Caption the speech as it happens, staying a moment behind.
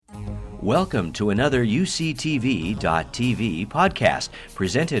Welcome to another UCTV.tv podcast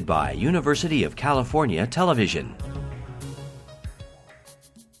presented by University of California Television.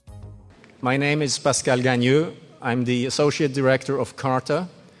 My name is Pascal Gagneux. I'm the Associate Director of CARTA,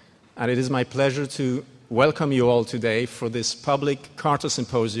 and it is my pleasure to welcome you all today for this public CARTA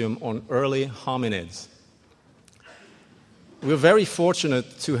symposium on early hominids. We're very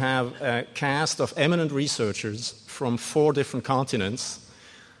fortunate to have a cast of eminent researchers from 4 different continents.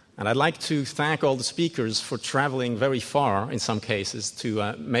 And I'd like to thank all the speakers for traveling very far, in some cases,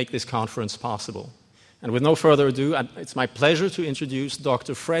 to make this conference possible. And with no further ado, it's my pleasure to introduce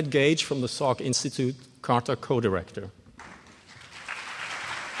Dr. Fred Gage from the Salk Institute, CARTA co-director.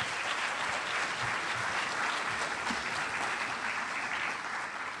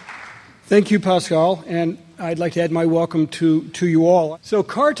 Thank you, Pascal, and I'd like to add my welcome to you all. So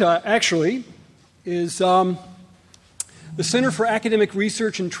CARTA, actually, is the Center for Academic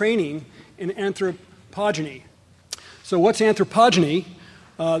Research and Training in Anthropogeny. So what's anthropogeny?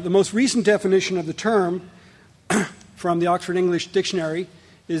 The most recent definition of the term from the Oxford English Dictionary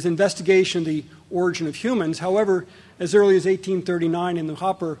is investigation of the origin of humans. However, as early as 1839 in the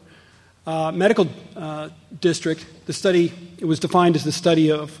Hopper Medical District, it was defined as the study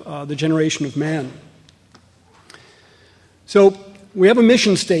of the generation of man. So we have a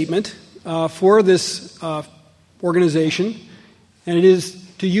mission statement for this organization, and it is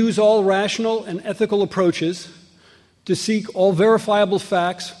to use all rational and ethical approaches to seek all verifiable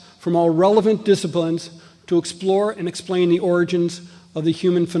facts from all relevant disciplines to explore and explain the origins of the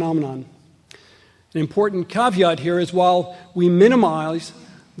human phenomenon. An important caveat here is while we minimize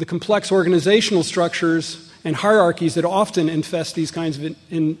the complex organizational structures and hierarchies that often infest these kinds of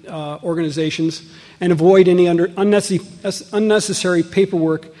organizations and avoid any unnecessary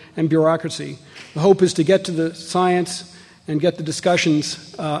paperwork and bureaucracy, the hope is to get to the science and get the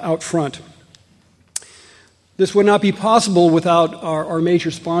discussions out front. This would not be possible without our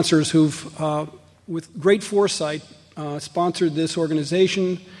major sponsors who've, with great foresight, sponsored this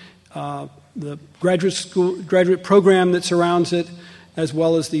organization, the graduate program that surrounds it, as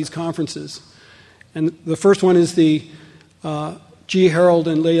well as these conferences. And the first one is the G. Harold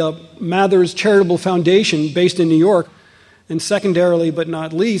and Leah Mathers Charitable Foundation based in New York. And secondarily, but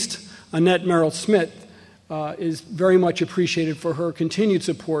not least, Annette Merrill Smith is very much appreciated for her continued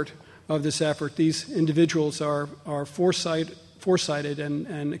support of this effort. These individuals are foresighted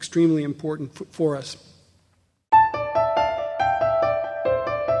and extremely important for us.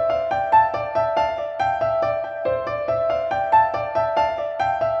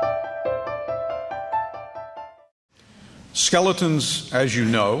 Skeletons, as you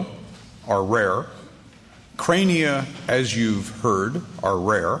know, are rare. Crania, as you've heard, are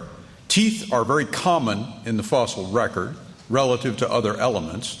rare. Teeth are very common in the fossil record relative to other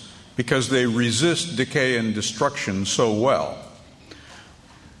elements because they resist decay and destruction so well.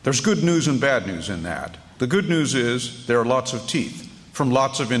 There's good news and bad news in that. The good news is there are lots of teeth from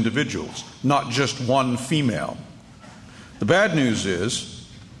lots of individuals, not just one female. The bad news is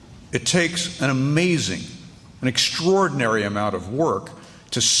it takes an extraordinary amount of work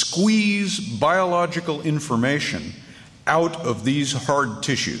to squeeze biological information out of these hard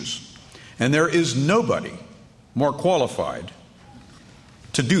tissues. And there is nobody more qualified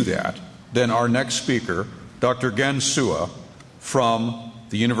to do that than our next speaker, Dr. Gen Suwa from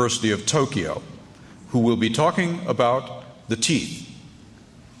the University of Tokyo, who will be talking about the teeth.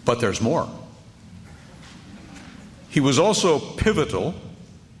 But there's more. He was also pivotal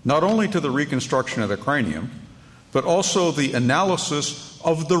not only to the reconstruction of the cranium, but also the analysis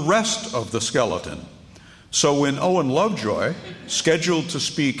of the rest of the skeleton. So when Owen Lovejoy, scheduled to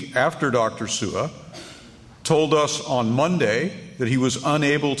speak after Dr. Suwa, told us on Monday that he was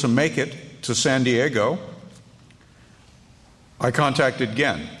unable to make it to San Diego, I contacted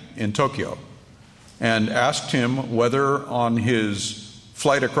Gen in Tokyo and asked him whether on his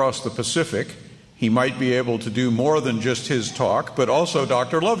flight across the Pacific he might be able to do more than just his talk, but also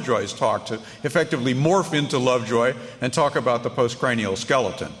Dr. Lovejoy's talk to effectively morph into Lovejoy and talk about the postcranial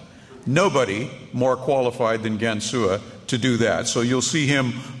skeleton. Nobody more qualified than Gen Suwa to do that. So you'll see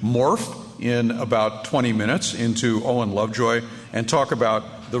him morph in about 20 minutes into Owen Lovejoy and talk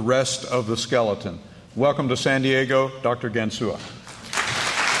about the rest of the skeleton. Welcome to San Diego, Dr. Gen Suwa.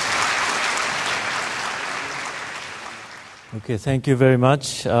 Okay, thank you very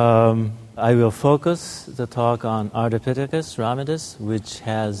much. I will focus the talk on Ardipithecus Ramidus, which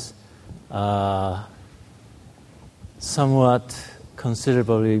has somewhat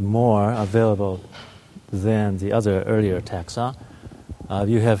considerably more available than the other earlier taxa.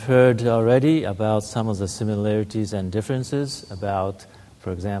 You have heard already about some of the similarities and differences about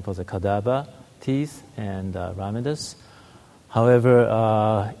for example, the Kadaba teeth and Ramidus.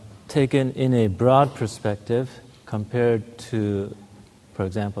 However, taken in a broad perspective, compared to, for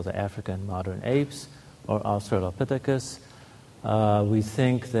example, the African modern apes or Australopithecus, we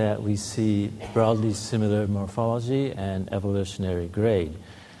think that we see broadly similar morphology and evolutionary grade.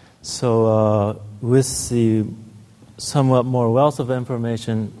 So with the somewhat more wealth of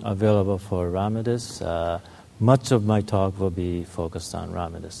information available for Ramidus, much of my talk will be focused on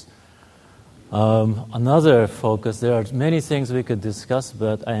Ramidus. Another focus, there are many things we could discuss,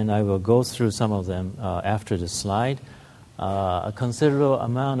 and I will go through some of them after this slide. A considerable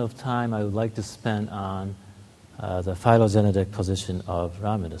amount of time I would like to spend on the phylogenetic position of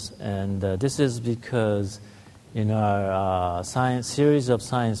Ramidus. And this is because in our series of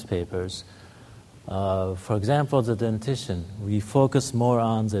science papers, for example, the dentition, we focus more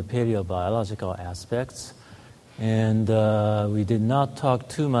on the paleobiological aspects, and we did not talk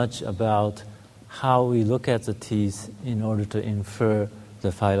too much about how we look at the teeth in order to infer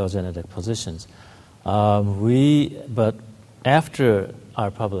the phylogenetic positions. But after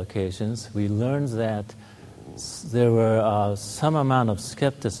our publications, we learned that there were some amount of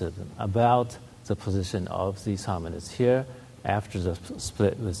skepticism about the position of these hominids here after the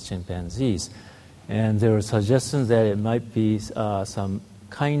split with chimpanzees. And there were suggestions that it might be some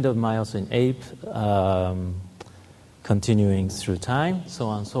kind of Miocene ape continuing through time, so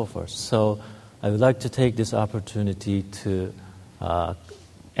on and so forth. So I would like to take this opportunity to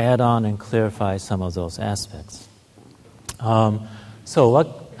add on and clarify some of those aspects. So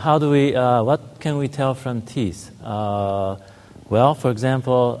what can we tell from teeth? Well, for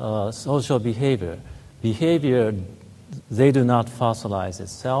example, social behavior. Behavior, they do not fossilize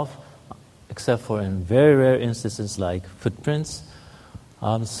itself, except for in very rare instances like footprints.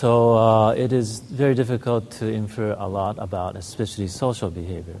 So it is very difficult to infer a lot about especially social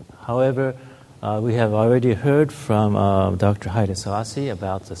behavior. However, we have already heard from Dr. Haile Selassie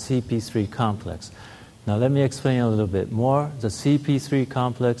about the CP3 complex. Now let me explain a little bit more. The CP3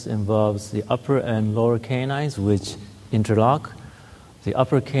 complex involves the upper and lower canines which interlock. The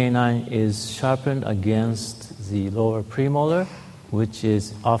upper canine is sharpened against the lower premolar, which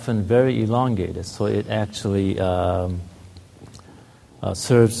is often very elongated, so it actually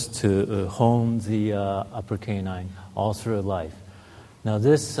serves to hone the upper canine all through life. Now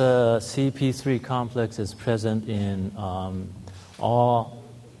this CP3 complex is present in all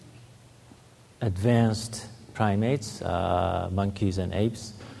advanced primates, monkeys and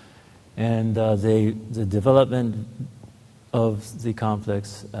apes, and the development of the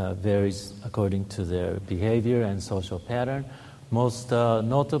complex varies according to their behavior and social pattern. Most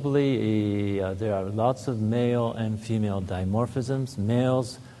notably, there are lots of male and female dimorphisms.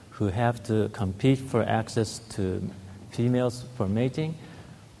 Males who have to compete for access to females for mating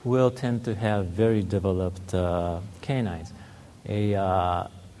will tend to have very developed canines. A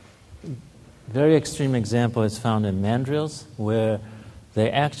very extreme example is found in mandrills, where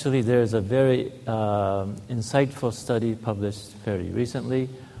there's a very insightful study published fairly recently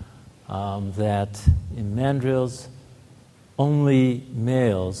that in mandrills, only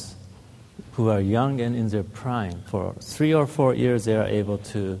males who are young and in their prime, for 3 or 4 years, they are able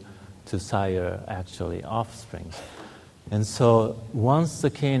to sire actually offspring. And so once the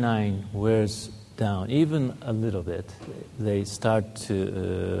canine wears down, even a little bit, they start to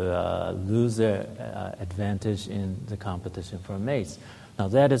lose their advantage in the competition for mates. Now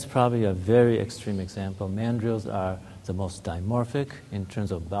that is probably a very extreme example. Mandrills are the most dimorphic in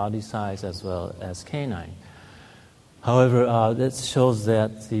terms of body size as well as canine. However, this shows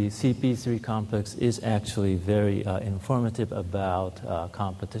that the CP3 complex is actually very informative about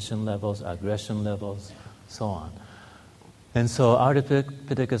competition levels, aggression levels, so on. And so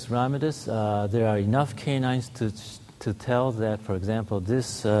Ardipithecus Ramidus, there are enough canines to tell that, for example, this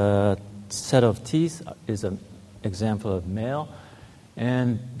set of teeth is an example of male.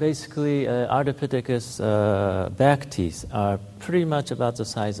 And basically, Ardipithecus back teeth are pretty much about the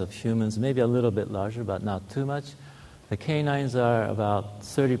size of humans, maybe a little bit larger, but not too much. The canines are about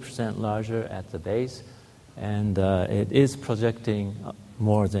 30% larger at the base, and it is projecting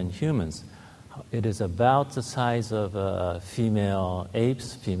more than humans. It is about the size of female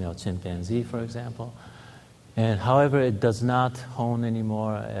apes, female chimpanzee, for example. And however, it does not hone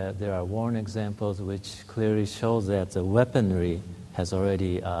anymore. There are worn examples which clearly show that the weaponry has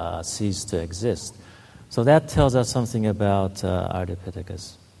already ceased to exist. So that tells us something about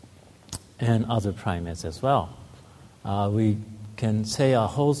Ardipithecus and other primates as well. We can say a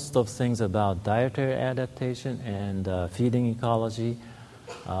host of things about dietary adaptation and feeding ecology.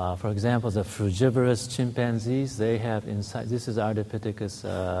 For example, the frugivorous chimpanzees, they have inside, this is Ardipithecus,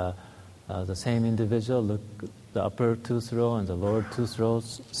 the same individual. Look, the upper tooth row and the lower tooth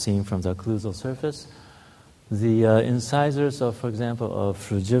rows seen from the occlusal surface. The incisors of, for example, of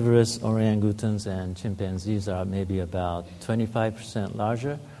frugivorous orangutans and chimpanzees are maybe about 25%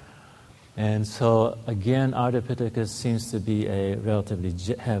 larger. And so, again, Ardipithecus seems to be a relatively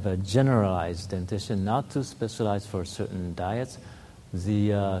have a generalized dentition, not too specialized for certain diets.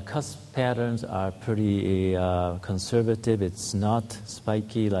 The cusp patterns are pretty conservative. It's not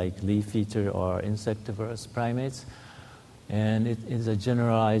spiky like leaf eater or insectivorous primates. And it is a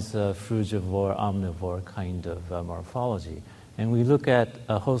generalized frugivore, omnivore kind of morphology. And we look at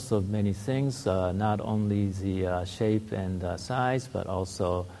a host of many things, not only the shape and size, but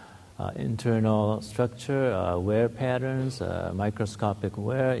also internal structure, wear patterns, microscopic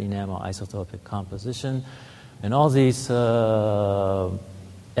wear, enamel isotopic composition. And all these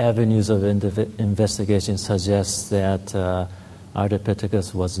avenues of investigation suggest that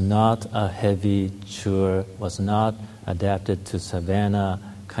Ardipithecus was not a heavy chewer, was not adapted to savanna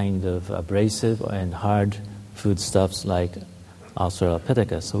kind of abrasive and hard foodstuffs like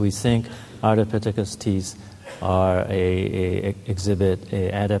Australopithecus. So we think Ardipithecus teeth are exhibit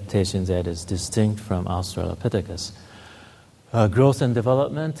a adaptation that is distinct from Australopithecus. Growth and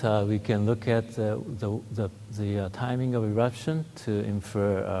development, we can look at the timing of eruption to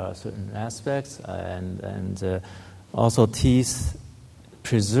infer certain aspects, and also teeth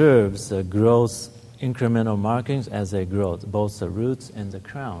preserves the growth incremental markings as they grow, both the roots and the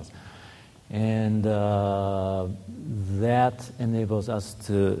crowns. And that enables us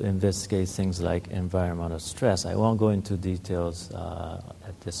to investigate things like environmental stress. I won't go into details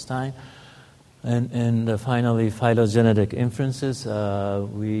at this time. And finally, phylogenetic inferences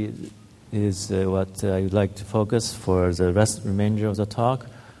is what I would like to focus for the remainder of the talk.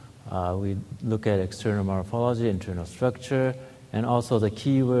 We look at external morphology, internal structure, and also the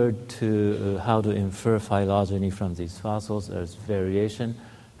key word to how to infer phylogeny from these fossils is variation,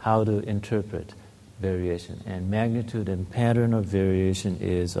 how to interpret variation. And magnitude and pattern of variation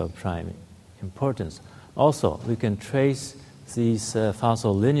is of prime importance. Also, we can trace these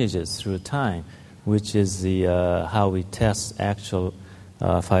fossil lineages through time, which is the how we test actual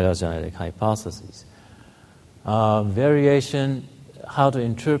phylogenetic hypotheses. Variation, how to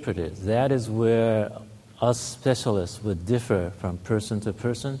interpret it, that is where us specialists would differ from person to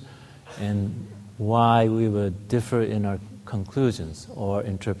person, and why we would differ in our conclusions or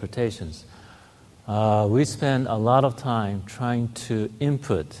interpretations. We spend a lot of time trying to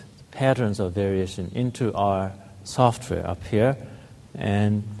input patterns of variation into our software up here,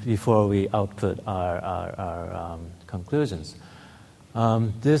 and before we output our conclusions.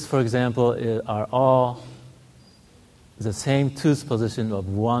 This, for example, are all the same tooth position of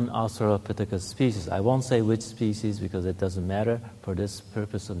one Australopithecus species. I won't say which species because it doesn't matter for this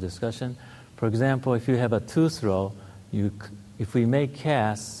purpose of discussion. For example, if you have a tooth row, if we make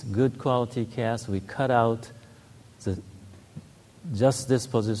casts, good quality casts, we cut out just this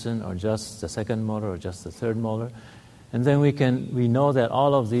position or just the second molar or just the third molar, and then we know that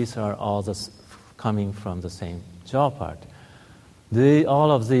all of these are all coming from the same jaw part.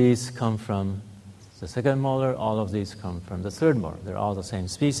 All of these come from the second molar, all of these come from the third molar. They're all the same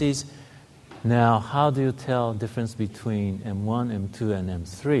species. Now, how do you tell difference between M1, M2, and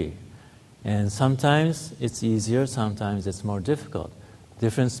M3? And sometimes it's easier, sometimes it's more difficult.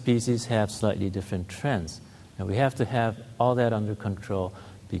 Different species have slightly different trends. And we have to have all that under control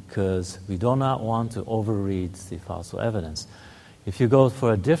because we do not want to overread the fossil evidence. If you go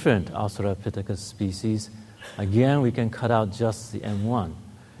for a different Australopithecus species, again, we can cut out just the M1.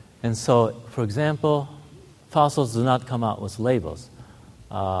 And so, for example, fossils do not come out with labels.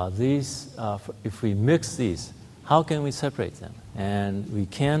 If we mix these, how can we separate them? And we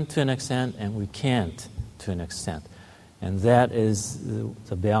can to an extent, and we can't to an extent. And that is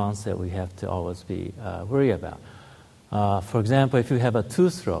the balance that we have to always be worried about. For example, if you have a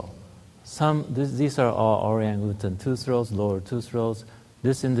tooth row, these are all orangutan tooth rows, lower tooth rows.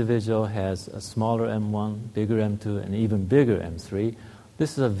 This individual has a smaller M1, bigger M2, and even bigger M3.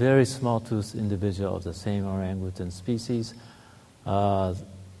 This is a very small tooth individual of the same orangutan species. M1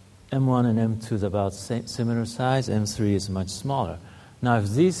 and M2 is about similar size. M3 is much smaller. Now, if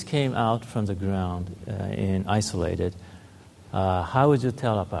these came out from the ground in isolated, how would you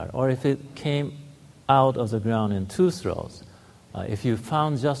tell apart? Or if it came out of the ground in tooth rows, if you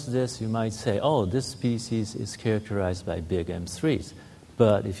found just this, you might say, oh, this species is characterized by big M3s.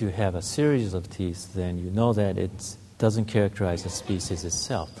 But if you have a series of teeth, then you know that it doesn't characterize the species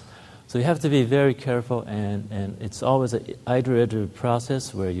itself. So you have to be very careful, and it's always an iterative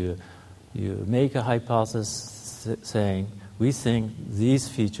process where you make a hypothesis saying, we think these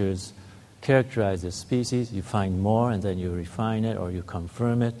features characterize this species, you find more, and then you refine it or you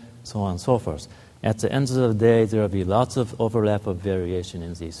confirm it, so on and so forth. At the end of the day, there will be lots of overlap of variation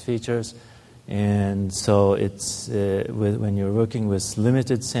in these features, and so it's when you're working with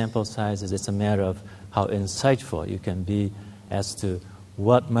limited sample sizes, it's a matter of how insightful you can be as to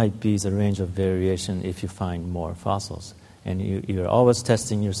what might be the range of variation if you find more fossils. And you're always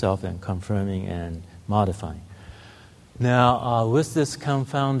testing yourself and confirming and modifying. Now, with this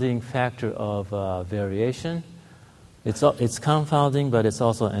confounding factor of variation, it's confounding, but it's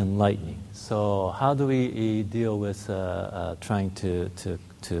also enlightening. So how do we deal with trying to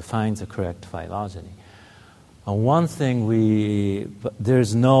find the correct phylogeny? One thing,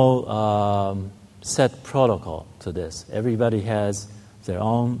 there's no set protocol to this. Everybody has their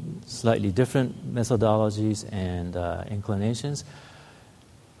own slightly different methodologies and inclinations.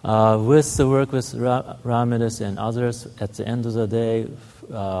 With the work with Ramidus and others, at the end of the day,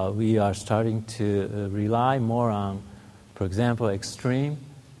 we are starting to rely more on, for example, extreme,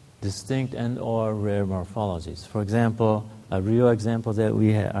 distinct, and or rare morphologies. For example, a real example that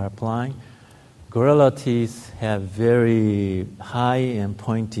we are applying, gorilla teeth have very high and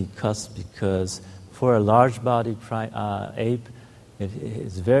pointy cusps because for a large-bodied ape, it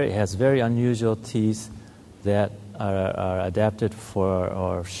has very unusual teeth that are adapted for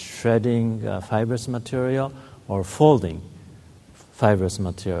or shredding fibrous material or folding fibrous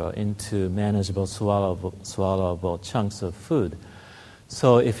material into manageable, swallowable chunks of food.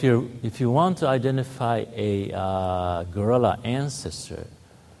 So if you want to identify a gorilla ancestor,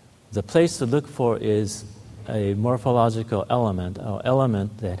 the place to look for is a morphological element, or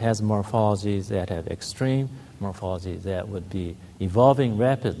element that has morphologies that have extreme morphology that would be evolving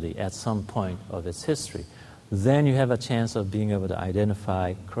rapidly at some point of its history. Then you have a chance of being able to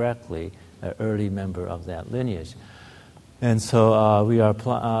identify correctly an early member of that lineage. And so we are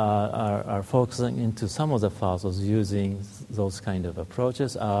focusing into some of the fossils using those kind of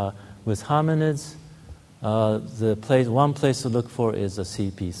approaches. With hominids, one place to look for is the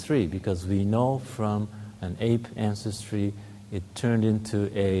CP3, because we know from an ape ancestry it turned into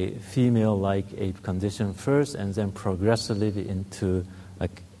a female-like ape condition first, and then progressively into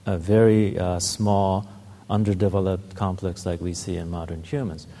a very small, underdeveloped complex like we see in modern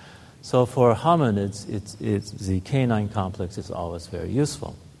humans. So for hominids, the canine complex is always very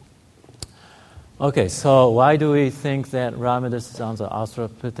useful. Okay, so why do we think that Ramidus is on the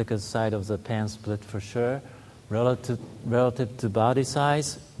Australopithecus side of the pan split for sure? Relative to body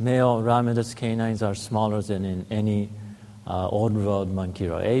size, male Ramidus canines are smaller than in any old world monkey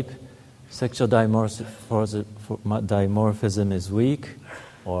or ape. Sexual dimorphism is weak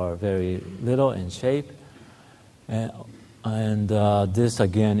or very little in shape. And this,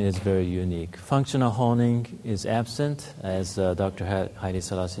 again, is very unique. Functional honing is absent, as Dr. Haile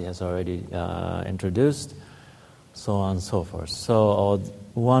Selassie has already introduced, so on and so forth. So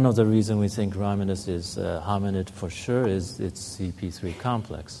one of the reasons we think Ramidus is hominid for sure is its CP3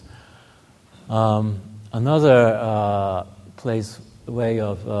 complex. Another way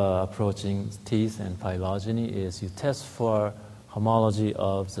of approaching teeth and phylogeny is you test for homology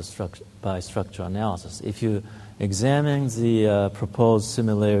of the structure by structural analysis. If you examine the proposed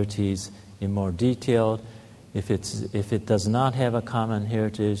similarities in more detail, if it does not have a common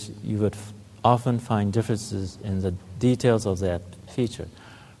heritage, you would often find differences in the details of that feature.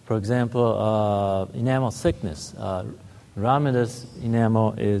 For example, enamel thickness. Ramidus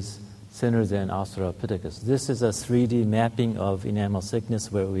enamel is thinner than Australopithecus. This is a 3D mapping of enamel thickness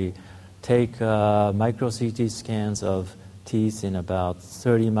where we take micro CT scans of teeth in about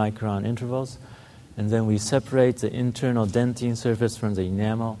 30 micron intervals, and then we separate the internal dentine surface from the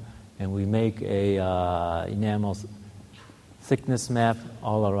enamel, and we make a enamel thickness map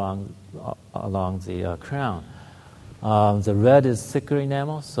all along the crown. The red is thicker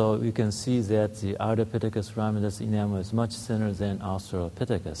enamel, so you can see that the Ardipithecus Ramidus enamel is much thinner than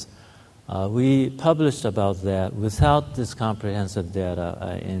Australopithecus. We published about that without this comprehensive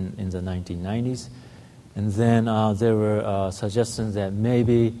data in the 1990s, and then there were suggestions that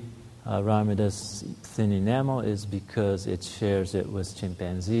maybe Ramidus thin enamel is because it shares it with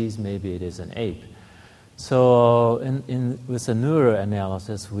chimpanzees, maybe it is an ape. So with a newer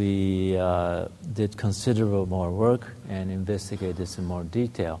analysis, we did considerable more work and investigated this in more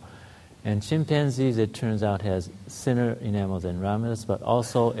detail. And chimpanzees, it turns out, has thinner enamel than Ramidus, but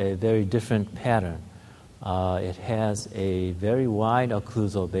also a very different pattern. It has a very wide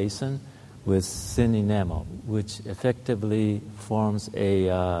occlusal basin with thin enamel, which effectively forms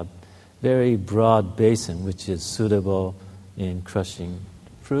a very broad basin, which is suitable in crushing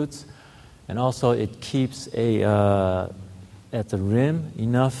fruits. And also it keeps at the rim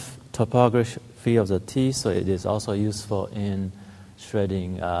enough topography of the teeth, so it is also useful in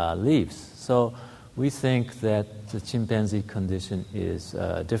shredding leaves. So we think that the chimpanzee condition is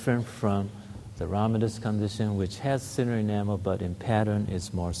different from the Ramidus condition, which has thinner enamel, but in pattern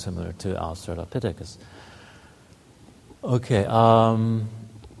is more similar to Australopithecus. Okay,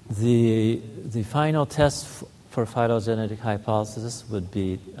 the final test for phylogenetic hypothesis would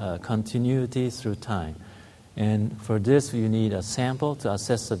be continuity through time. And for this, you need a sample to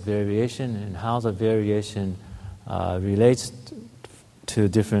assess the variation and how the variation relates to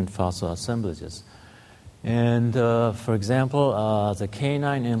different fossil assemblages. And for example, the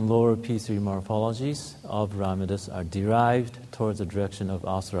canine and lower P3 morphologies of Ramidus are derived towards the direction of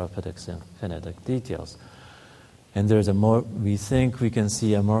Australopithecus and phenetic details. And we think we can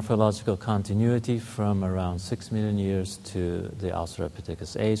see a morphological continuity from around 6 million years to the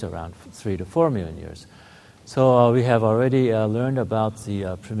Australopithecus age, around 3 to 4 million years. So we have already learned about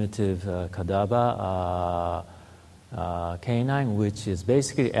the primitive Kadaba canine, which is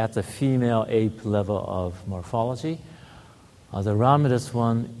basically at the female ape level of morphology. The Ramidus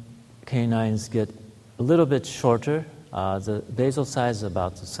one canines get a little bit shorter. The basal size is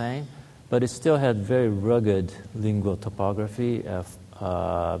about the same, but it still had very rugged lingual topography,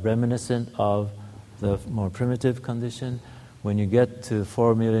 reminiscent of the more primitive condition. When you get to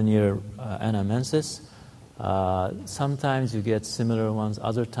 4 million year Anamensis, sometimes you get similar ones,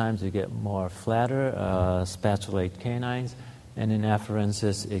 other times you get more flatter, spatulate canines, and in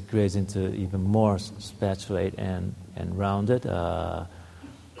Afarensis it grades into even more spatulate and rounded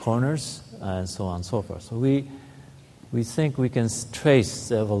corners, and so on and so forth. So we think we can trace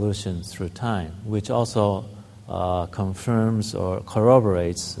the evolution through time, which also confirms or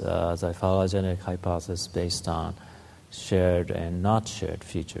corroborates the phylogenetic hypothesis based on shared and not shared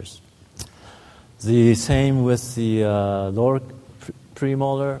features. The same with the lower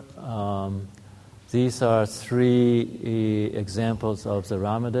premolar. These are 3 examples of the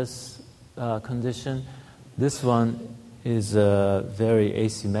Ramidus condition. This one is very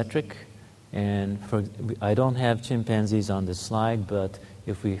asymmetric, and I don't have chimpanzees on this slide, but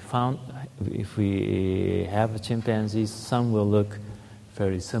if we have chimpanzees, some will look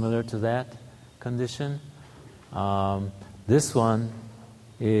very similar to that condition. This one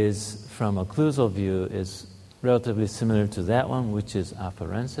is, from occlusal view, is relatively similar to that one, which is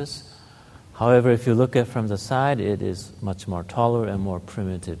Afarensis. However, if you look at from the side, it is much more taller and more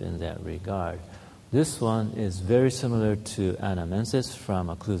primitive in that regard. This one is very similar to Anamensis from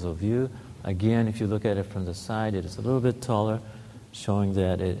occlusal view. Again, if you look at it from the side, it is a little bit taller, showing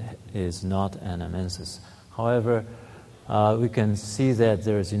that it is not Anamensis. However, we can see that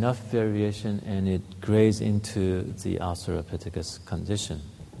there is enough variation and it grades into the Australopithecus condition.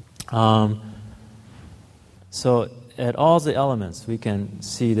 So at all the elements, we can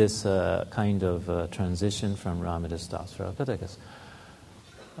see this kind of transition from Ramidus to Australopithecus.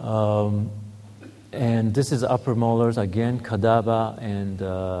 And this is upper molars, again, Kadaba and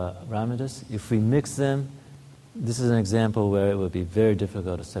Ramidus. If we mix them, this is an example where it would be very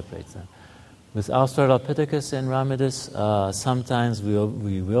difficult to separate them. With Australopithecus and Ramidus, sometimes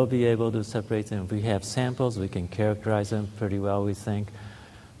we will be able to separate them. If we have samples, we can characterize them pretty well, we think.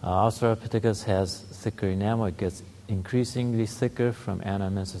 Australopithecus has thicker enamel. It gets increasingly thicker from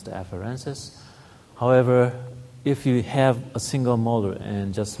Anamensis to Afarensis. However, if you have a single molar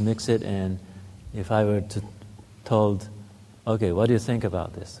and just mix it, and if I were told, okay, what do you think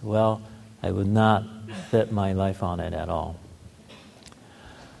about this? Well, I would not bet my life on it at all.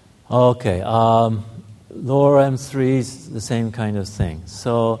 Okay, lower M3s, the same kind of thing.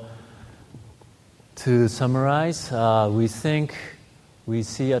 So, to summarize, we think we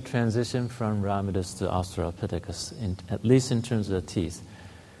see a transition from Ramidus to Australopithecus, at least in terms of the teeth.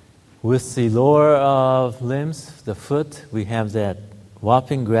 With the lower limbs, the foot, we have that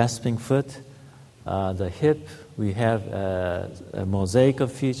whopping, grasping foot. The hip, we have a mosaic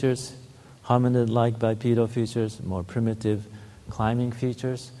of features, hominid-like bipedal features, more primitive climbing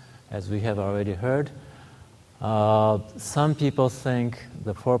features, as we have already heard. Some people think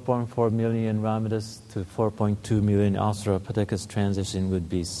the 4.4 million Ramidus to 4.2 million Australopithecus transition would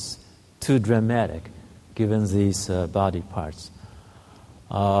be too dramatic, given these body parts.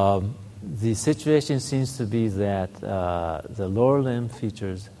 The situation seems to be that the lower limb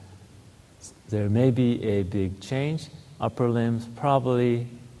features, there may be a big change. Upper limbs, probably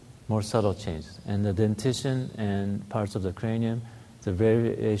more subtle changes. And the dentition and parts of the cranium, the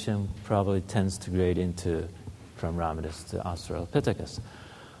variation probably tends to grade into from Ramidus to Australopithecus.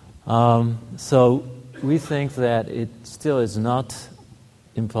 So we think that it still is not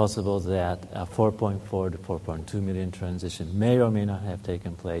impossible that a 4.4 to 4.2 million transition may or may not have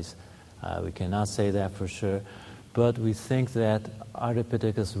taken place. We cannot say that for sure, but we think that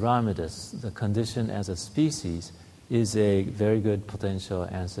Ardipithecus Ramidus, the condition as a species, is a very good potential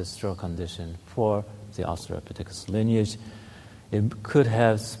ancestral condition for the Australopithecus lineage. It could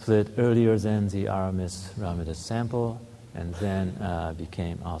have split earlier than the Aramis Ramidus sample and then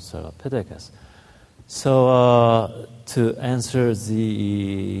became Australopithecus. So to answer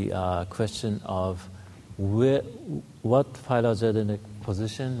the question of what phylogenetic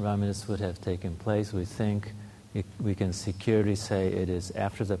position Ramidus would have taken place, we think we can securely say it is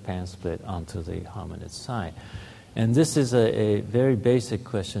after the pan split onto the hominid side. And this is a very basic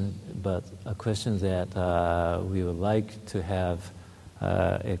question, but a question that we would like to have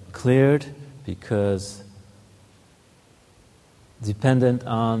it cleared, because dependent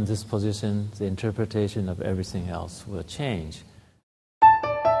on this position, the interpretation of everything else will change.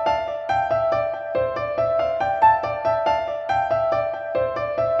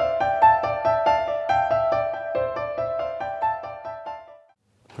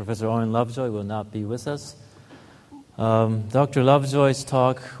 Professor Owen Lovejoy will not be with us. Dr. Lovejoy's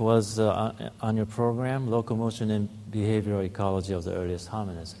talk was on your program, Locomotion and Behavioral Ecology of the Earliest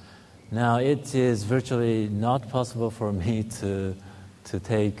Hominids. Now, it is virtually not possible for me to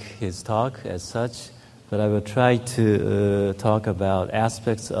take his talk as such, but I will try to talk about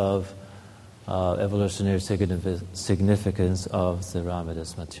aspects of evolutionary significance of the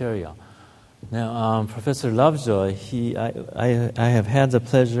Ramidus material. Now, Professor Lovejoy, I have had the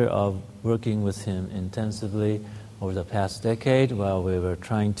pleasure of working with him intensively over the past decade while we were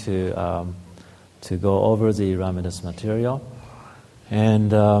trying to go over the Ramidus material.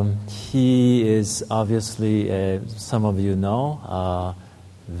 And he is obviously, some of you know,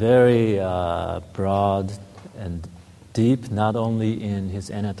 very broad and deep, not only in his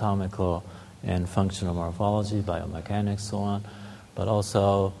anatomical and functional morphology, biomechanics, so on, but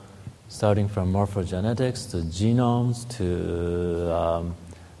also starting from morphogenetics to genomes to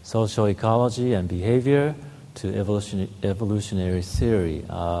social ecology and behavior to evolutionary theory.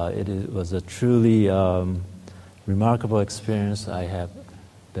 It was a truly remarkable experience. I have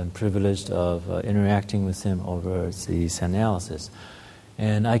been privileged of interacting with him over these analysis.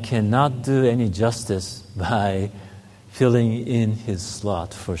 And I cannot do any justice by filling in his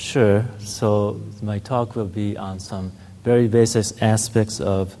slot for sure. So my talk will be on some very basic aspects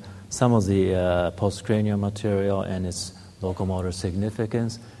of some of the postcranial material and its locomotor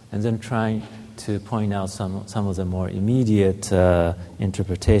significance, and then trying to point out some of the more immediate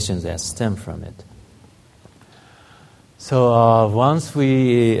interpretations that stem from it. So once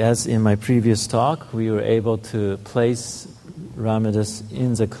we, as in my previous talk, we were able to place Ramidus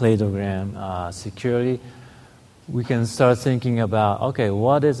in the cladogram securely, we can start thinking about, okay,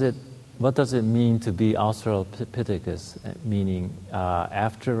 what does it mean to be Australopithecus, meaning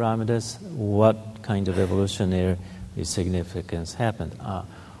after Ramidus, what kind of evolutionary significance happened?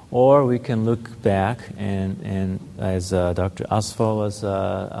 Or we can look back and as Dr. Asfal was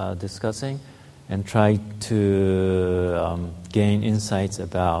discussing, and try to gain insights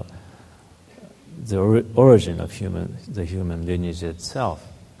about the origin of the human lineage itself.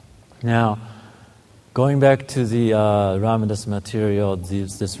 Now, going back to the Ramidus material,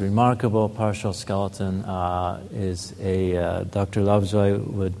 this remarkable partial skeleton is Dr. Lovejoy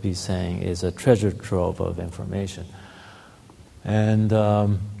would be saying, is a treasure trove of information. And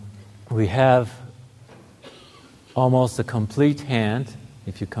we have almost a complete hand,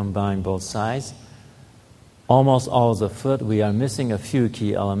 if you combine both sides. Almost all of the foot. We are missing a few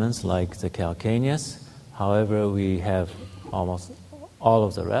key elements like the calcaneus. However, we have almost all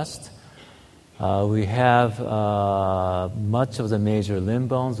of the rest. We have much of the major limb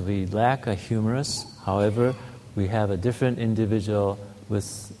bones. We lack a humerus. However, we have a different individual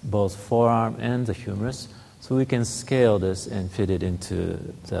with both forearm and the humerus. So we can scale this and fit it into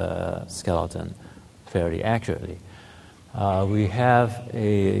the skeleton fairly accurately. We have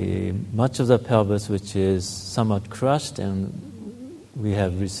much of the pelvis which is somewhat crushed, and we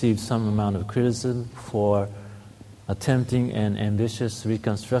have received some amount of criticism for attempting an ambitious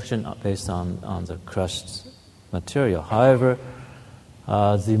reconstruction based on the crushed material. However,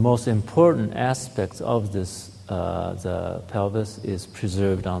 the most important aspect of this, the pelvis, is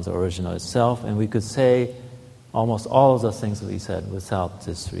preserved on the original itself, and we could say almost all of the things we said without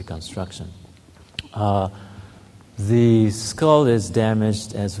this reconstruction. The skull is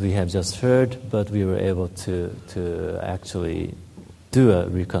damaged, as we have just heard, but we were able to actually do a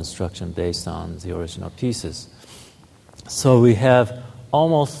reconstruction based on the original pieces. So we have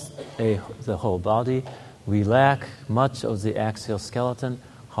almost the whole body. We lack much of the axial skeleton.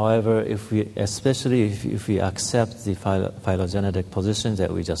 However, especially if we accept the phylogenetic position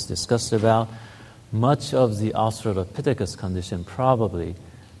that we just discussed about, much of the Australopithecus condition probably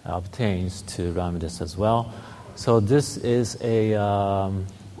obtains to Ramidus as well. So this is a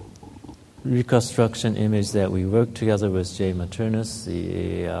reconstruction image that we worked together with Jay Maternus,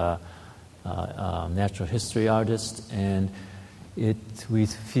 the natural history artist, and we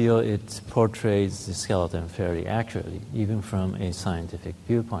feel it portrays the skeleton fairly accurately, even from a scientific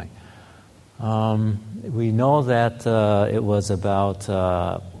viewpoint. We know that it was about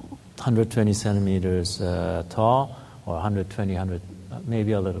 120 centimeters tall, or 120,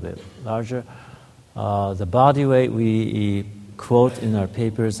 maybe a little bit larger. The body weight we quote in our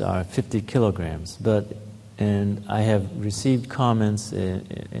papers are 50 kilograms, and I have received comments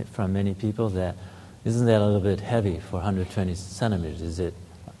from many people that isn't that a little bit heavy for 120 centimeters?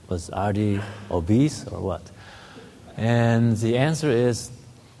 Was Ardi obese or what? And the answer is,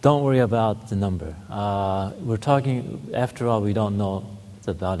 don't worry about the number. We're talking, after all, we don't know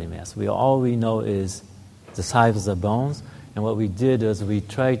the body mass. All we know is the size of the bones, and what we did is we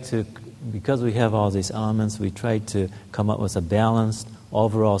tried to, because we have all these elements, we tried to come up with a balanced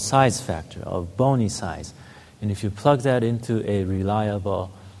overall size factor of bony size. And if you plug that into a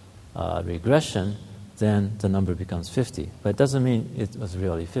reliable regression, then the number becomes 50. But it doesn't mean it was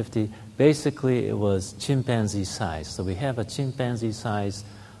really 50. Basically, it was chimpanzee size. So we have a chimpanzee-sized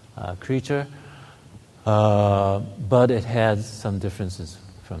creature, but it had some differences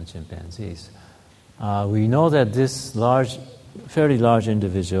from chimpanzees. We know that this fairly large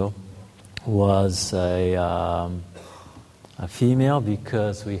individual was a female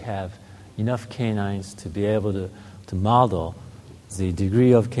because we have enough canines to be able to model the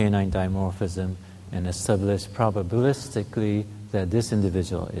degree of canine dimorphism and establish probabilistically that this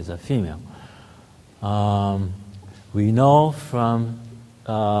individual is a female. We know from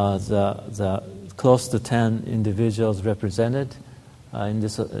the close to 10 individuals represented in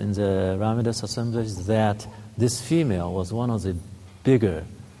the Ramidus assemblage that this female was one of the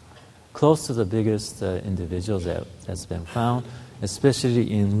close to the biggest individuals that's been found,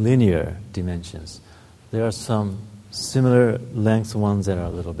 especially in linear dimensions. There are some similar length ones that are a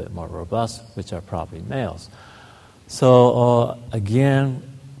little bit more robust, which are probably males. So again,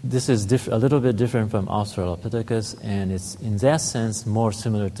 this is a little bit different from Australopithecus, and it's in that sense more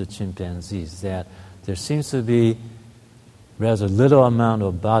similar to chimpanzees, that there seems to be rather little amount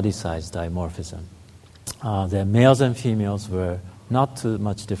of body size dimorphism. That males and females were not too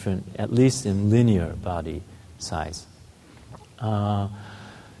much different, at least in linear body size.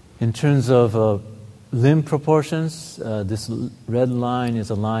 In terms of limb proportions, this red line is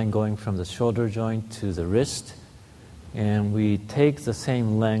a line going from the shoulder joint to the wrist, and we take the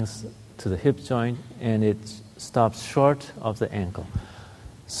same length to the hip joint, and it stops short of the ankle.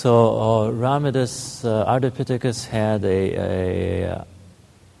 So Ramidus Ardipithecus had a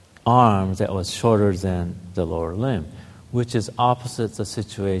arm that was shorter than the lower limb, which is opposite the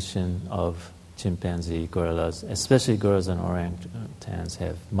situation of chimpanzee gorillas, especially gorillas and orangutans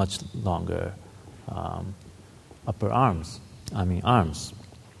have much longer arms.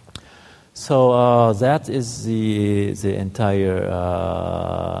 So that is the entire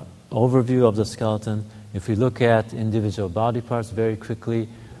overview of the skeleton. If we look at individual body parts very quickly,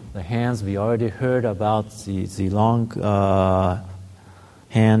 the hands, we already heard about the long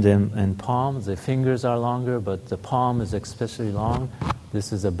hand and palm. The fingers are longer, but the palm is especially long.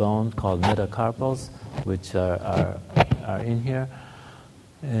 This is a bone called metacarpals, which are in here.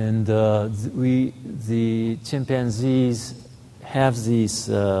 And the chimpanzees have these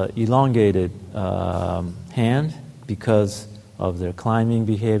elongated hand because of their climbing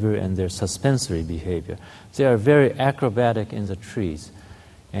behavior and their suspensory behavior. They are very acrobatic in the trees.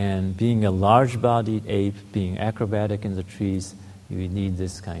 And being a large-bodied ape, being acrobatic in the trees, you need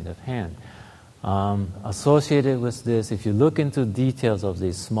this kind of hand. Associated with this, if you look into details of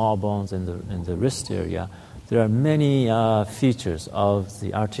these small bones in the wrist area, there are many features of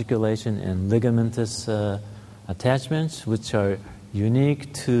the articulation and ligamentous attachments which are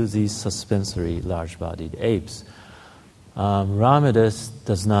unique to these suspensory large-bodied apes. Ramidus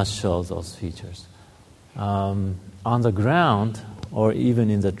does not show those features. On the ground, or even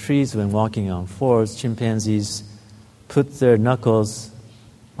in the trees when walking on fours, chimpanzees put their knuckles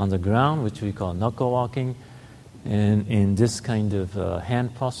on the ground, which we call knuckle walking, and in this kind of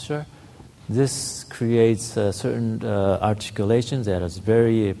hand posture. This creates certain articulations that is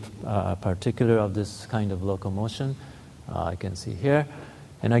very particular of this kind of locomotion. I can see here.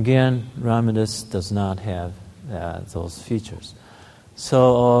 And again, Ramidus does not have those features.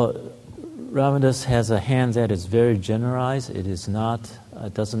 So Ramidus has a hand that is very generalized. It is not,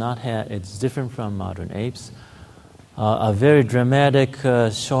 does not have. It's different from modern apes. A very dramatic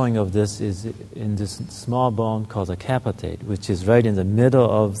showing of this is in this small bone called the capitate, which is right in the middle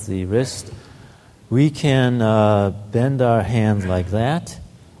of the wrist. We can bend our hand like that,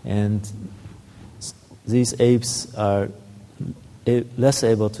 and these apes are less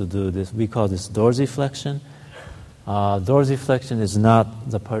able to do this. We call this dorsiflexion. Dorsiflexion is not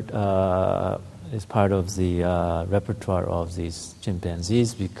the part is part of the repertoire of these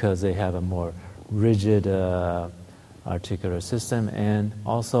chimpanzees because they have a more rigid articular system, and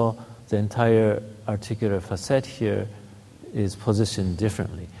also the entire articular facet here is positioned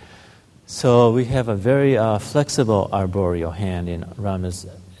differently. So we have a very flexible arboreal hand in Ramidus,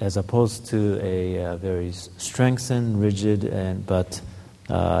 as opposed to a very strengthened, rigid, but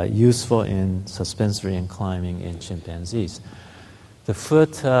useful in suspensory and climbing in chimpanzees. The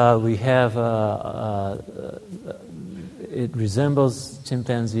foot, we have, it resembles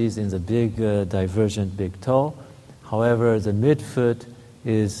chimpanzees in the big divergent big toe. However, the midfoot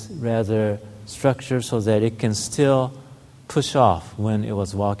is rather structured so that it can still push off when it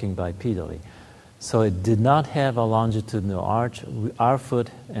was walking bipedally. So it did not have a longitudinal arch. Our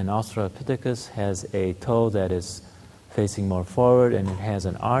foot in Australopithecus has a toe that is facing more forward, and it has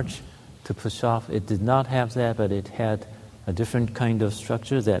an arch to push off. It did not have that, but it had a different kind of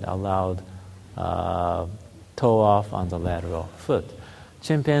structure that allowed toe off on the lateral foot.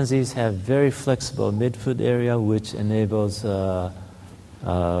 Chimpanzees have very flexible midfoot area, which enables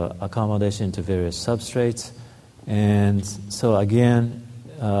accommodation to various substrates. And so again,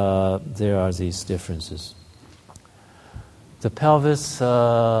 there are these differences. The pelvis,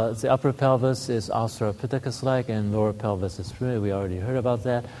 the upper pelvis is Australopithecus-like, and lower pelvis is primitive. We already heard about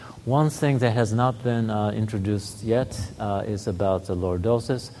that. One thing that has not been introduced yet is about the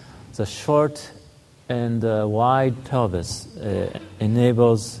lordosis. The short and wide pelvis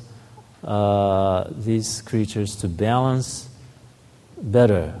enables these creatures to balance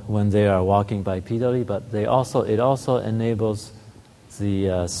better when they are walking bipedally, but it also enables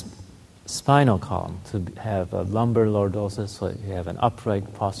the spinal column to have a lumbar lordosis, so you have an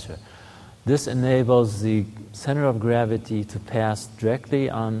upright posture. This enables the center of gravity to pass directly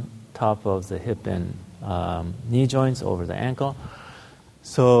on top of the hip and knee joints over the ankle,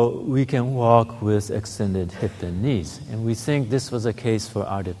 so we can walk with extended hip and knees. And we think this was a case for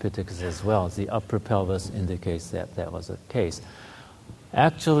Ardipithecus as well. The upper pelvis indicates that that was the case.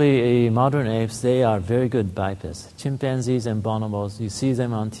 Actually, modern apes, they are very good bipeds. Chimpanzees and bonobos, you see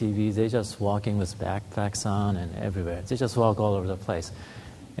them on TV, they're just walking with backpacks on and everywhere. They just walk all over the place.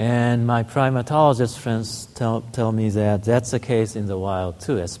 And my primatologist friends tell me that that's the case in the wild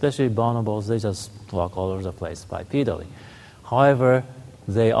too, especially bonobos, they just walk all over the place bipedally. However,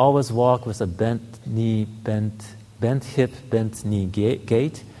 they always walk with a bent hip, bent knee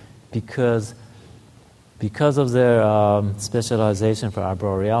gait because of their specialization for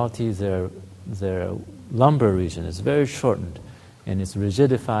arboreality, their lumbar region is very shortened and it's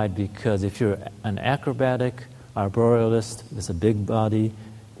rigidified, because if you're an acrobatic arborealist with a big body,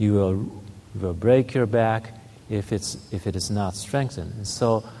 you will break your back if it is not strengthened. And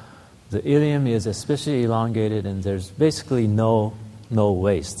so the ilium is especially elongated, and there's basically no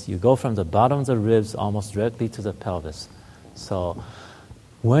waist. You go from the bottom of the ribs almost directly to the pelvis. So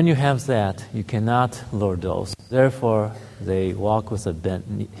when you have that, you cannot lordose. Therefore, they walk with a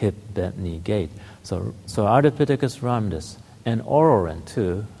bent hip, bent knee gait. So Ardipithecus Ramidus and Ororan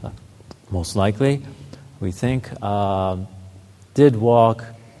too, most likely, we think, did walk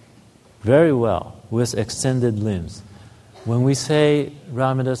very well with extended limbs. When we say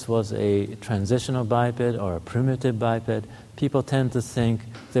Ramidus was a transitional biped or a primitive biped, people tend to think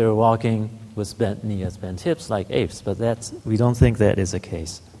they were walking with bent knees, bent hips like apes, but we don't think that is the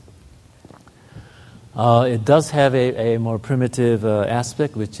case. It does have a more primitive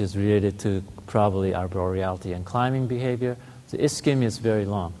aspect, which is related to probably arboreality and climbing behavior. The ischium is very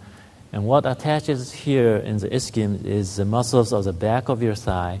long. And what attaches here in the ischium is the muscles of the back of your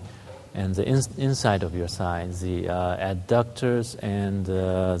thigh and the inside of your thigh, the adductors and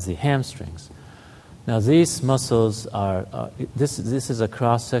the hamstrings. Now these muscles are, this is a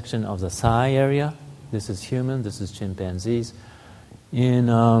cross-section of the thigh area. This is human, this is chimpanzees. In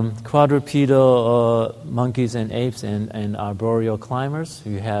quadrupedal monkeys and apes and arboreal climbers,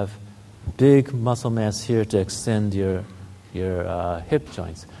 you have big muscle mass here to extend your hip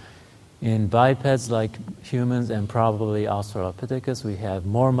joints. In bipeds like humans and probably Australopithecus, we have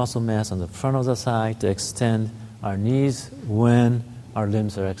more muscle mass on the front of the thigh to extend our knees when our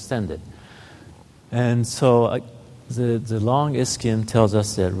limbs are extended. And so the long ischium tells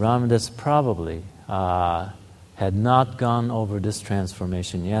us that Ramidus probably had not gone over this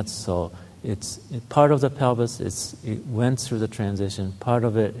transformation yet, so it's part of the pelvis, it went through the transition, part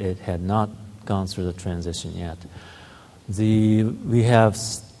of it had not gone through the transition yet. We have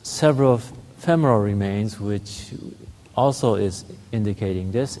several femoral remains, which also is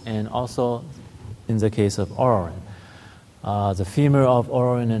indicating this, and also in the case of Ororin. The femur of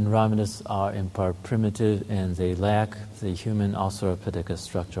Ororin and Ramidus are in part primitive, and they lack the human Australopithecus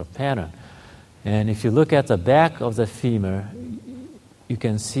structural pattern. And if you look at the back of the femur, you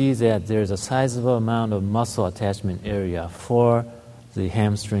can see that there's a sizable amount of muscle attachment area for the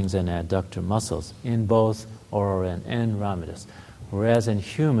hamstrings and adductor muscles in both Ororin and Ramidus. Whereas in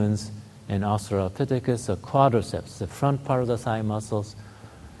humans and Australopithecus, the quadriceps, the front part of the thigh muscles,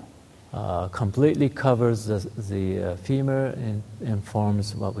 completely covers the femur and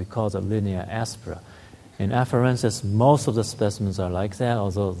forms what we call the linea aspera. In Afarensis, most of the specimens are like that,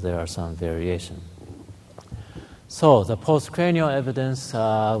 although there are some variation. So the postcranial evidence,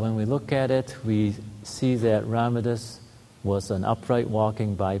 when we look at it, we see that Ramidus was an upright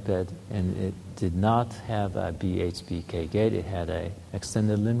walking biped, and it did not have a BHBK gait. It had an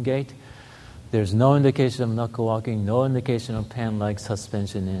extended limb gait. There's no indication of knuckle walking, no indication of pan-like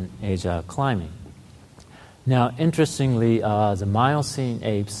suspension in agile climbing. Now, interestingly, the Miocene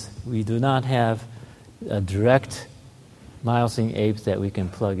apes, we do not have a direct Miocene apes that we can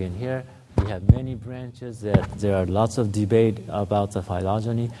plug in here. We have many branches that there are lots of debate about the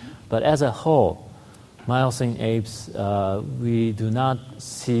phylogeny, but as a whole, Miocene apes, we do not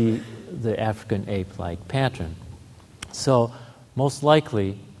see the African ape-like pattern. So, most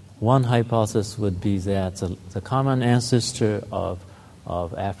likely, one hypothesis would be that the common ancestor of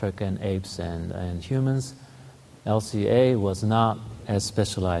African apes and humans, LCA, was not as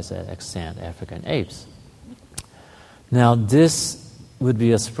specialized as extant African apes. Now, this would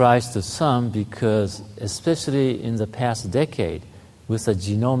be a surprise to some because, especially in the past decade, with the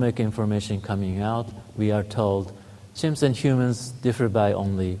genomic information coming out, we are told chimps and humans differ by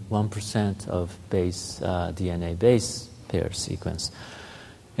only 1% of DNA base pair sequence.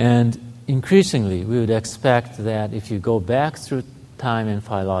 And increasingly, we would expect that if you go back through time and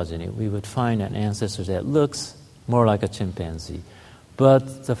phylogeny, we would find an ancestor that looks more like a chimpanzee.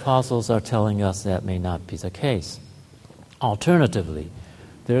 But the fossils are telling us that may not be the case. Alternatively,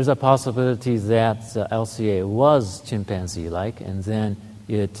 there is a possibility that the LCA was chimpanzee-like, and then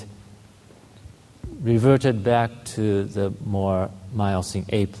it reverted back to the more Miocene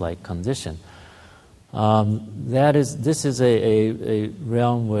ape-like condition. This is a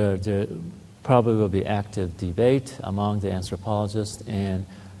realm where there probably will be active debate among the anthropologists, and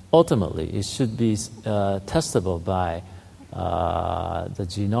ultimately it should be testable by the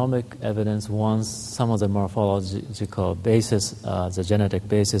genomic evidence once some of the morphological basis, the genetic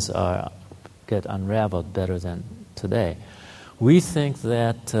basis, get unraveled better than today. We think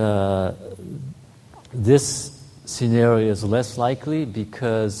that this scenario is less likely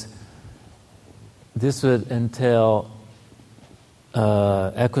because this would entail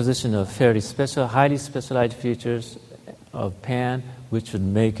acquisition of fairly highly specialized features of pan, which would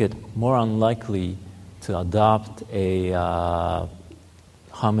make it more unlikely to adopt a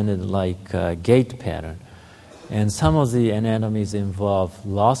hominid-like gait pattern. And some of the anatomies involve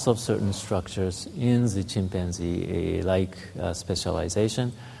loss of certain structures in the chimpanzee-like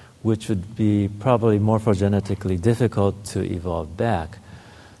specialization, which would be probably morphogenetically difficult to evolve back.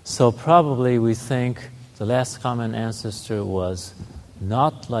 So probably we think the last common ancestor was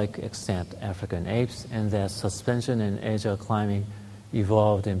not like extant African apes, and that suspension and agile climbing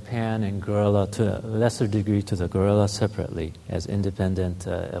evolved in pan and gorilla to a lesser degree to the gorilla separately as independent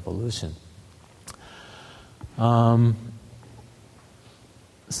evolution.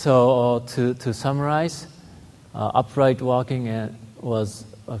 So to summarize, upright walking was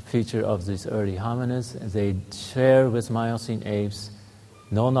a feature of these early hominids. They share with Miocene apes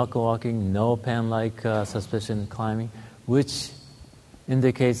no knuckle walking, no pan-like suspension climbing, which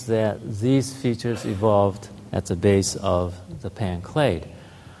indicates that these features evolved at the base of the pan clade.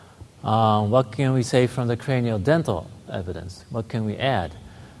 What can we say from the cranial-dental evidence? What can we add?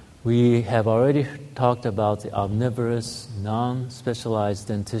 We have already talked about the omnivorous, non-specialized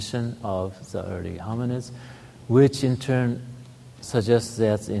dentition of the early hominids, which in turn suggests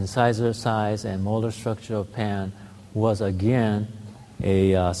that the incisor size and molar structure of pan was again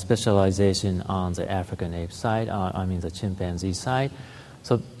a specialization on the African ape side, the chimpanzee side.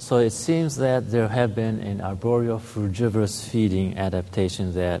 So it seems that there have been an arboreal frugivorous feeding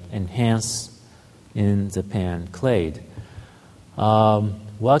adaptation that enhanced in the pan clade.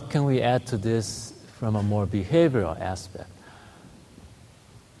 What can we add to this from a more behavioral aspect.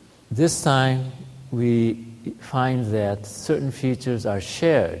 This time, we find that certain features are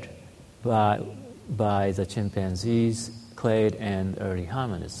shared by the chimpanzees, clade, and early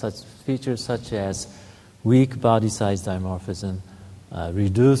hominids. Such features such as weak body size dimorphism,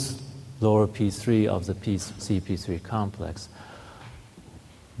 reduced lower P3 of the CP3 complex.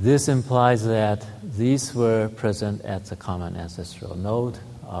 This implies that these were present at the common ancestral node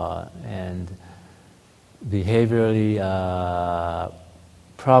and behaviorally,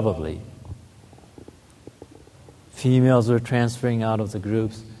 probably, females were transferring out of the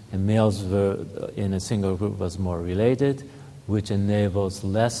groups and males were in a single group was more related, which enables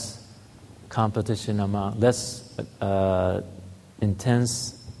less competition among, less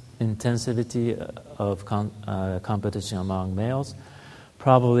intensivity of competition among males.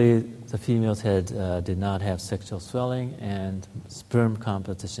 Probably the females did not have sexual swelling, and sperm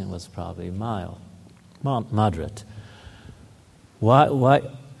competition was probably moderate. Why?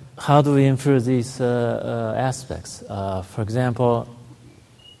 How do we infer these aspects? For example,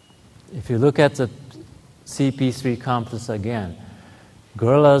 if you look at the CP3 complex again,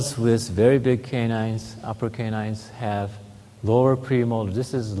 gorillas with very big canines, upper canines, have lower premolar.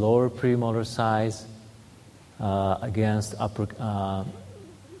 This is lower premolar size against upper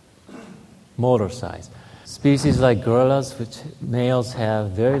molar size. Species like gorillas, which males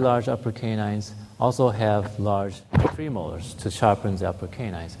have very large upper canines, also have large premolars to sharpen the upper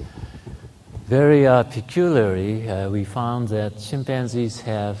canines. Very peculiarly, we found that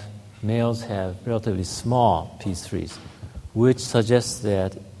males have relatively small P3s, which suggests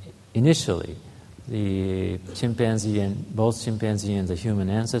that initially both chimpanzee and the human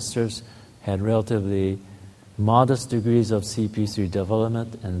ancestors had relatively modest degrees of CP3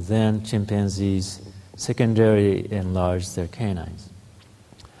 development, and then chimpanzees secondarily enlarged their canines.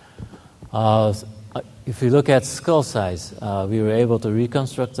 If we look at skull size, we were able to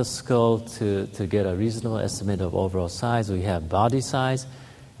reconstruct the skull to get a reasonable estimate of overall size. We have body size,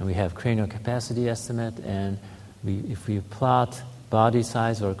 and we have cranial capacity estimate, and if we plot body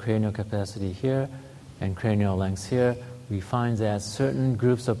size or cranial capacity here and cranial length here, we find that certain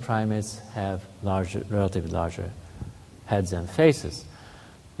groups of primates have relatively larger heads and faces.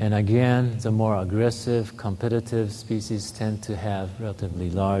 And again, the more aggressive, competitive species tend to have relatively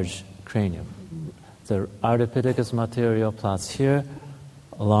large cranium. The Ardipithecus material plots here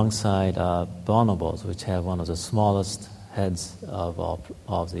alongside bonobos, which have one of the smallest heads of all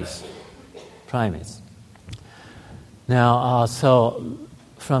of these primates. Now, so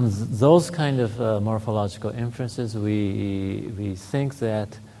from those kind of morphological inferences, we think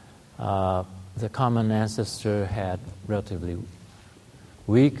that the common ancestor had relatively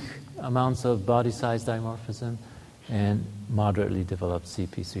weak amounts of body size dimorphism and moderately developed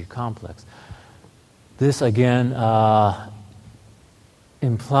CP3 complex. This again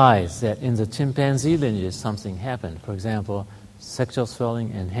implies that in the chimpanzee lineage something happened. For example, sexual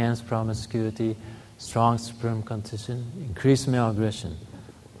swelling, enhanced promiscuity, strong sperm competition, increased male aggression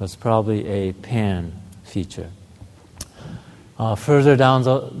was probably a pan feature. Further down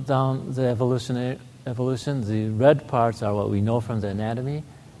the evolution, the red parts are what we know from the anatomy,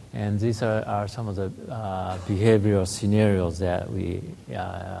 and these are some of the behavioral scenarios that we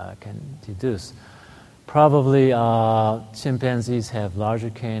can deduce. Probably chimpanzees have larger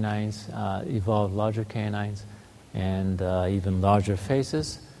canines, evolved larger canines, and even larger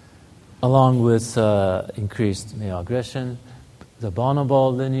faces, along with increased male aggression. The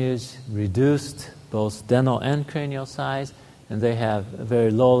bonobo lineage reduced both dental and cranial size, and they have very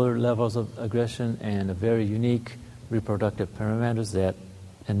lower levels of aggression and a very unique reproductive parameters that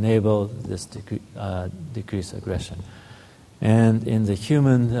enable this decreased aggression. And in the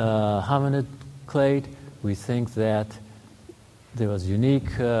human hominid clade, we think that there was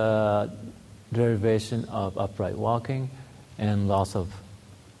unique derivation of upright walking and loss of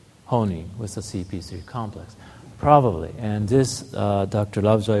honing with the CP3 complex. Probably, and this, Dr.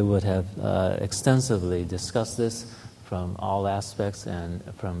 Lovejoy would have extensively discussed this from all aspects and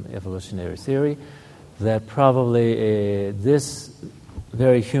from evolutionary theory, that probably this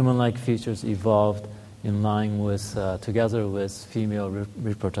very human-like features evolved in line with, together with female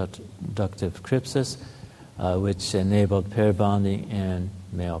reproductive crypsis, which enabled pair bonding and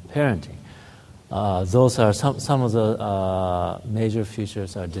male parenting. Those are some of the major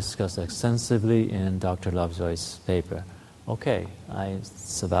features are discussed extensively in Dr. Lovejoy's paper. Okay,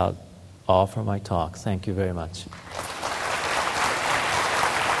 it's about all for my talk. Thank you very much.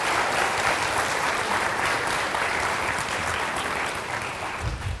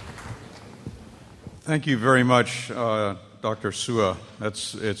 Thank you very much, Dr. Suwa.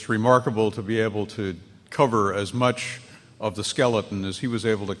 It's remarkable to be able to cover as much of the skeleton as he was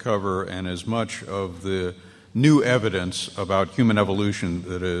able to cover and as much of the new evidence about human evolution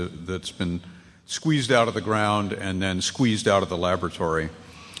that's been squeezed out of the ground and then squeezed out of the laboratory.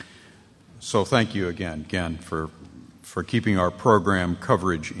 So thank you again for keeping our program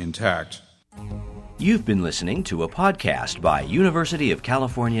coverage intact. You've been listening to a podcast by University of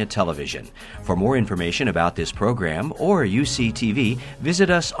California Television. For more information about this program or UCTV, visit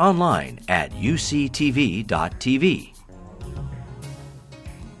us online at uctv.tv.